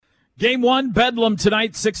Game one, Bedlam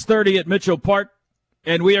tonight, 6:30 at Mitchell Park.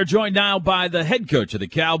 And we are joined now by the head coach of the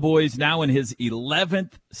Cowboys, now in his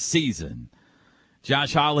 11th season,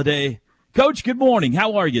 Josh Holliday. Coach, good morning.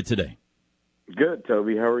 How are you today? Good,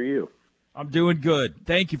 Toby. How are you? I'm doing good.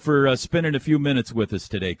 Thank you for spending a few minutes with us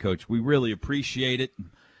today, Coach. We really appreciate it.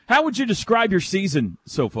 How would you describe your season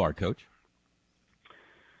so far, Coach?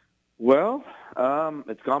 Well,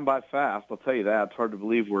 it's gone by fast. I'll tell you that. It's hard to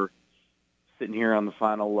believe we're sitting here on the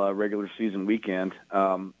final regular season weekend.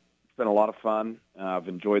 It's been a lot of fun. I've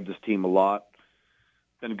enjoyed this team a lot.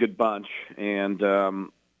 It's been a good bunch. And,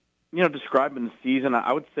 describing the season,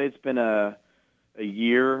 I would say it's been a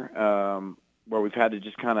year where we've had to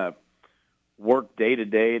just kind of work day to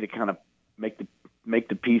day to kind of make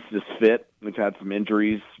the pieces fit. We've had some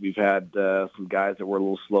injuries. We've had some guys that were a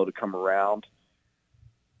little slow to come around.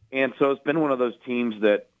 And so it's been one of those teams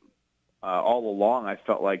that all along I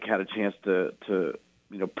felt like had a chance to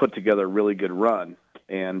put together a really good run.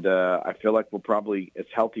 And I feel like we're probably as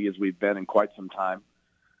healthy as we've been in quite some time.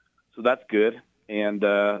 So that's good. And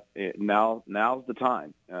now's the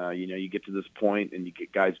time. You get to this point and you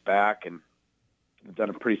get guys back, and we've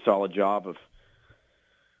done a pretty solid job of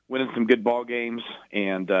winning some good ball games.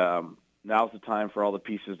 And now's the time for all the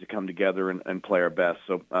pieces to come together and play our best.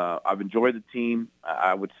 So I've enjoyed the team.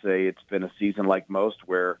 I would say it's been a season like most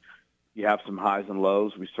where you have some highs and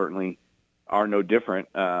lows. We certainly are no different.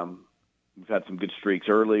 We've had some good streaks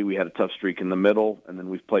early. We had a tough streak in the middle, and then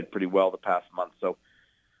we've played pretty well the past month. So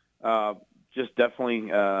just definitely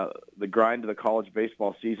the grind of the college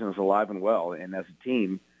baseball season is alive and well. And as a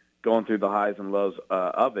team, going through the highs and lows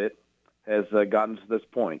of it has gotten to this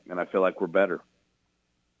point, and I feel like we're better.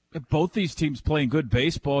 Both these teams playing good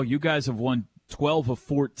baseball. You guys have won 12 of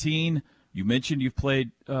 14. You mentioned you've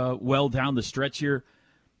played well down the stretch here.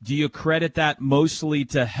 Do you credit that mostly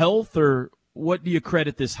to health, or what do you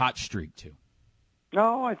credit this hot streak to?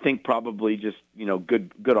 No, I think probably just,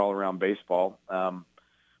 good all-around baseball.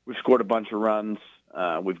 We've scored a bunch of runs.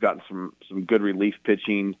 We've gotten some good relief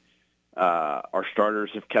pitching. Our starters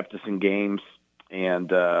have kept us in games. And,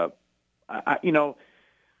 we're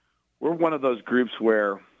one of those groups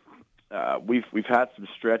where we've had some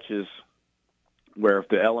stretches where if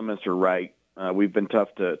the elements are right, we've been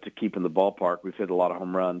tough to keep in the ballpark. We've hit a lot of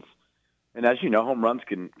home runs. And as you know, home runs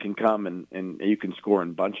can come and you can score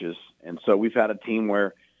in bunches. And so we've had a team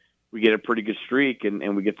where we get a pretty good streak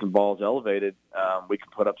and we get some balls elevated, we can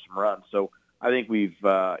put up some runs. So I think we've,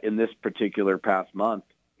 in this particular past month,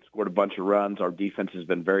 scored a bunch of runs. Our defense has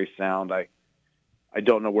been very sound. I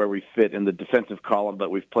don't know where we fit in the defensive column,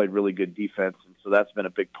 but we've played really good defense. And so that's been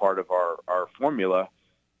a big part of our formula,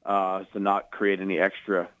 is to not create any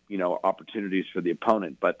extra, opportunities for the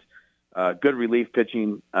opponent. But good relief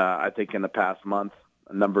pitching, I think in the past month,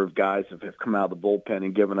 a number of guys have come out of the bullpen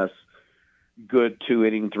and given us good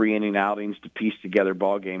 2-inning, 3-inning outings to piece together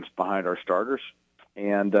ball games behind our starters.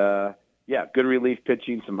 And, good relief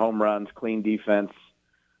pitching, some home runs, clean defense,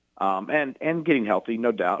 and getting healthy,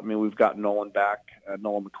 no doubt. I mean, we've got Nolan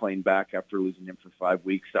McClain back after losing him for 5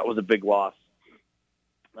 weeks. That was a big loss.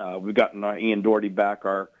 We've gotten Ian Doherty back,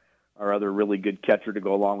 our other really good catcher, to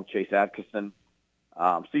go along with Chase Atkinson.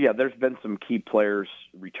 There's been some key players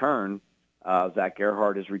return. Zach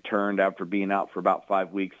Earhart has returned after being out for about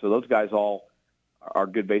 5 weeks. So those guys all are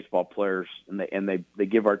good baseball players, and they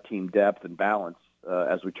give our team depth and balance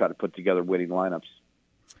as we try to put together winning lineups.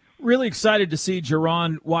 Really excited to see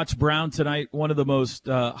Jerron Watts Brown tonight, one of the most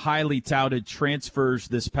highly touted transfers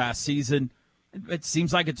this past season. It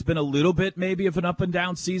seems like it's been a little bit maybe of an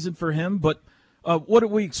up-and-down season for him, but what do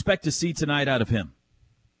we expect to see tonight out of him?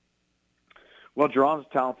 Well, Jerron's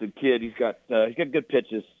a talented kid. He's got good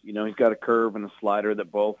pitches. He's got a curve and a slider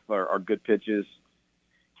that both are good pitches.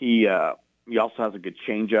 He also has a good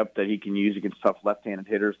changeup that he can use against tough left-handed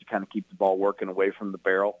hitters to kind of keep the ball working away from the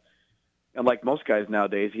barrel. And like most guys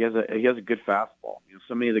nowadays, he has a good fastball.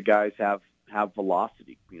 So many of the guys have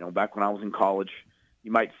velocity. Back when I was in college,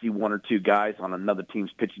 you might see one or two guys on another team's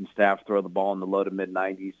pitching staff throw the ball in the low to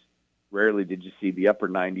mid-90s. Rarely did you see the upper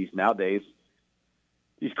 90s. Nowadays,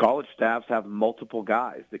 these college staffs have multiple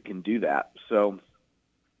guys that can do that. So,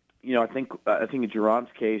 I think in Jerron's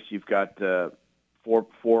case, you've got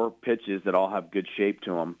four pitches that all have good shape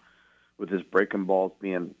to them, with his breaking balls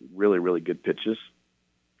being really, really good pitches.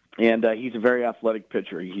 And he's a very athletic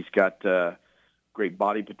pitcher. He's got great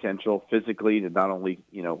body potential physically to not only,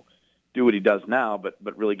 do what he does now, but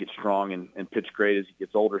really get strong and pitch great as he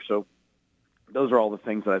gets older. So those are all the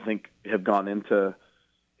things that I think have gone into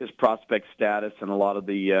his prospect status and a lot of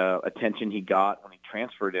the attention he got when he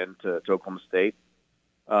transferred into Oklahoma State.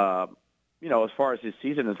 as far as his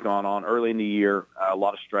season has gone on, early in the year, a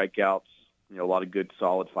lot of strikeouts, a lot of good,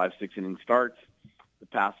 solid 5-6 inning starts. The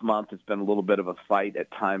past month, it's been a little bit of a fight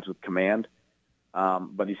at times with command,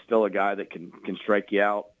 but he's still a guy that can strike you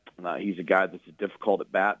out. He's a guy that's difficult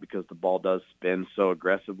at bat because the ball does spin so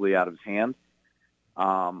aggressively out of his hand.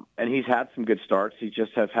 And he's had some good starts. He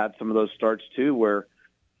just has had some of those starts too where,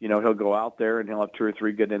 he'll go out there and he'll have 2 or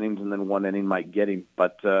 3 good innings and then one inning might get him.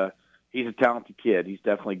 But he's a talented kid. He's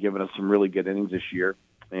definitely given us some really good innings this year.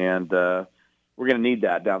 And we're going to need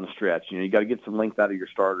that down the stretch. You got to get some length out of your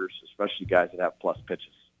starters, especially guys that have plus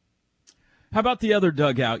pitches. How about the other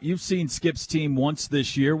dugout? You've seen Skip's team once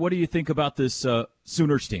this year. What do you think about this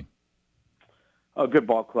Sooners team? Oh, good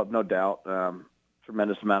ball club, no doubt.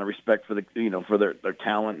 Tremendous amount of respect for for their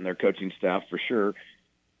talent and their coaching staff for sure.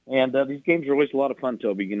 And these games are always a lot of fun,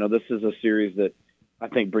 Toby. This is a series that I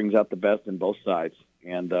think brings out the best in both sides,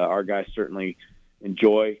 and our guys certainly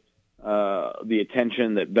enjoy the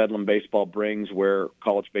attention that Bedlam baseball brings, where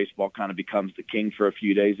college baseball kind of becomes the king for a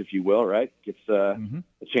few days, if you will. Right? Gets a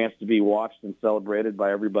chance to be watched and celebrated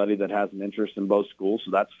by everybody that has an interest in both schools,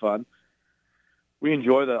 so that's fun. We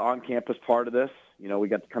enjoy the on-campus part of this. We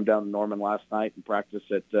got to come down to Norman last night and practice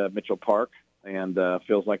at Mitchell Park, and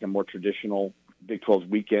feels like a more traditional Big 12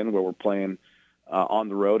 weekend where we're playing on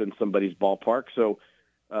the road in somebody's ballpark. So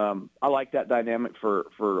I like that dynamic for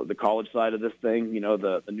the college side of this thing.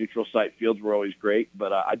 The neutral site fields were always great,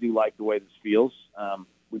 but I do like the way this feels.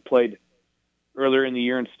 We played earlier in the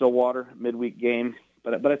year in Stillwater, midweek game,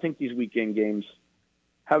 but I think these weekend games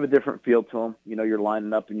have a different feel to them. You're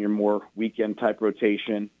lining up in your more weekend type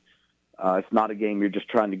rotation. It's not a game you're just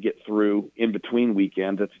trying to get through in between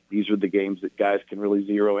weekends. These are the games that guys can really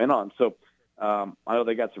zero in on. So I know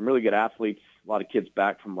they got some really good athletes, a lot of kids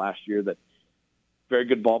back from last year that very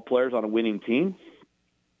good ball players on a winning team,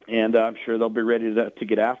 and I'm sure they'll be ready to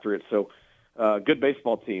get after it. So good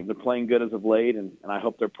baseball team. They're playing good as of late, and I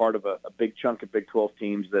hope they're part of a big chunk of Big 12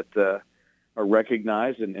 teams that are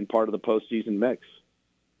recognized and part of the postseason mix.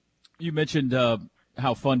 You mentioned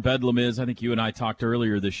how fun Bedlam is. I think you and I talked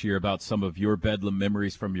earlier this year about some of your Bedlam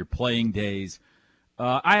memories from your playing days.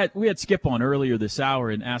 We had Skip on earlier this hour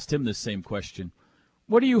and asked him this same question.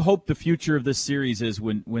 What do you hope the future of this series is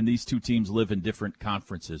when these two teams live in different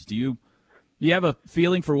conferences? Do you have a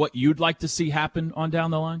feeling for what you'd like to see happen on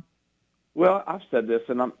down the line? Well, I've said this,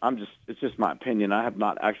 and it's just my opinion. I have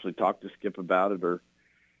not actually talked to Skip about it or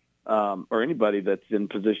anybody that's in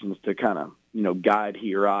positions to kind of, guide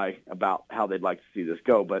he or I about how they'd like to see this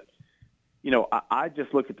go. But, I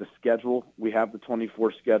just look at the schedule. We have the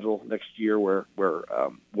 24 schedule next year where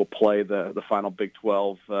we'll play the final Big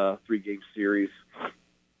 12 3-game series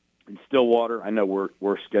in Stillwater. I know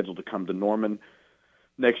we're scheduled to come to Norman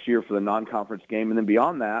next year for the non-conference game. And then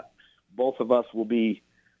beyond that, both of us will be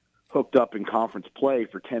hooked up in conference play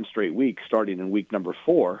for 10 straight weeks, starting in week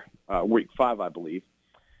 5, I believe.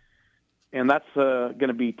 And that's going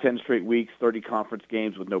to be 10 straight weeks, 30 conference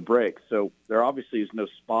games with no breaks. So there obviously is no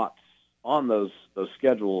spots on those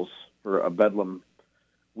schedules for a Bedlam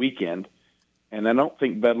weekend. And I don't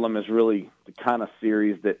think Bedlam is really the kind of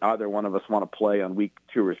series that either one of us want to play on week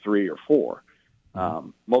 2 or 3 or 4.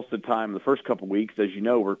 Most of the time, the first couple of weeks, as you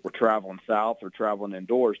know, we're traveling south or traveling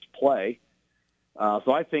indoors to play.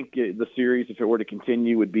 So I think the series, if it were to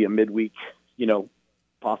continue, would be a midweek,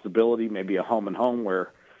 possibility, maybe a home and home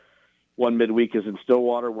where one midweek is in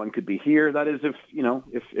Stillwater, one could be here. That is if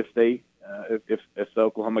the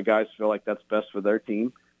Oklahoma guys feel like that's best for their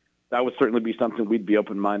team. That would certainly be something we'd be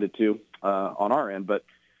open-minded to on our end. But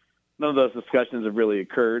none of those discussions have really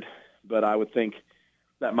occurred. But I would think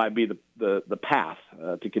that might be the path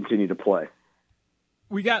to continue to play.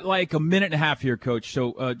 We got like a minute and a half here, Coach.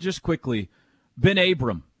 So just quickly, Ben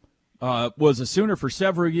Abram was a Sooner for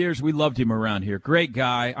several years. We loved him around here. Great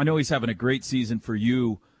guy. I know he's having a great season for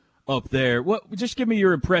you up there. Just give me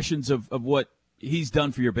your impressions of what he's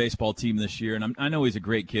done for your baseball team this year. And I know he's a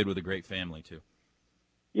great kid with a great family, too.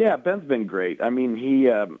 Yeah, Ben's been great. I mean,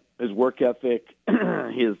 his work ethic,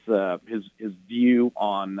 his view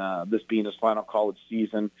on this being his final college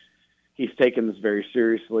season, he's taken this very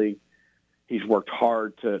seriously. He's worked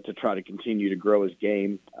hard to try to continue to grow his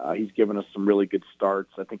game. He's given us some really good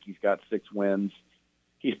starts. I think he's got 6 wins.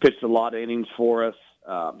 He's pitched a lot of innings for us.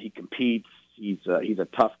 He competes. He's a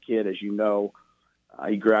tough kid, as you know.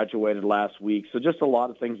 He graduated last week. So just a lot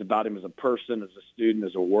of things about him as a person, as a student,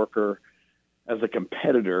 as a worker, as a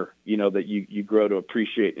competitor, that you grow to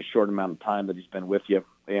appreciate in a short amount of time that he's been with you.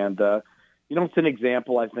 And, it's an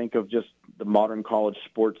example, I think, of just the modern college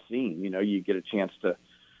sports scene. You get a chance to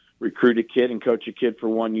recruit a kid and coach a kid for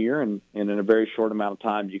 1 year, and in a very short amount of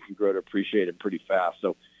time, you can grow to appreciate it pretty fast.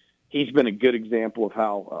 So he's been a good example of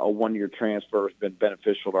how a one-year transfer has been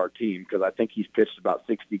beneficial to our team, because I think he's pitched about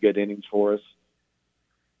 60 good innings for us.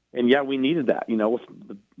 And, yeah, we needed that. With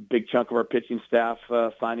the big chunk of our pitching staff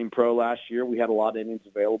signing pro last year, we had a lot of innings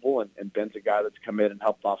available, and Ben's a guy that's come in and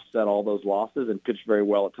helped offset all those losses and pitched very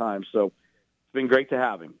well at times. So it's been great to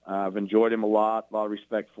have him. I've enjoyed him a lot of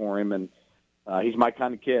respect for him, and he's my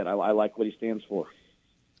kind of kid. I like what he stands for.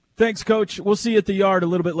 Thanks, Coach. We'll see you at the yard a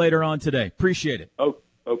little bit later on today. Appreciate it. Oh,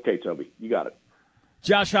 okay, Toby. You got it.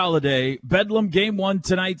 Josh Holliday, Bedlam, Game 1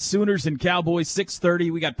 tonight, Sooners and Cowboys,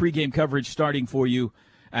 6:30. We got pregame coverage starting for you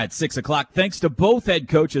at 6 o'clock. Thanks to both head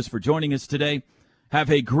coaches for joining us today. Have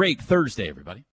a great Thursday, everybody.